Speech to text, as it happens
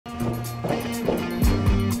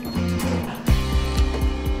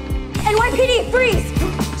NYPD, freeze!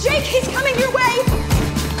 Jake, he's coming your way!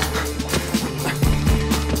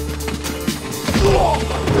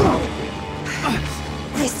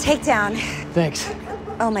 Nice takedown. Thanks.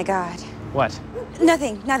 Oh my God. What?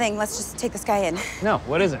 Nothing. Let's just take this guy in. No,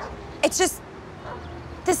 what is it? It's just,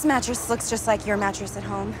 this mattress looks just like your mattress at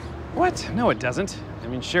home. What? No, it doesn't. I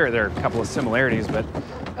mean, sure, there are a couple of similarities, but...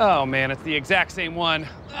 Oh, man, it's the exact same one.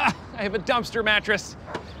 I have a dumpster mattress.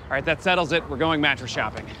 All right, that settles it. We're going mattress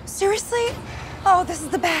shopping. Seriously? Oh, this is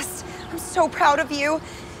the best. I'm so proud of you.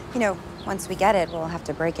 You know, once we get it, we'll have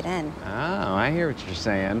to break it in. Oh, I hear what you're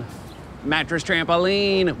saying. Mattress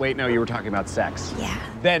trampoline. Wait, no, you were talking about sex. Yeah.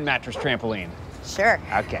 Then mattress trampoline. Sure.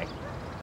 Okay.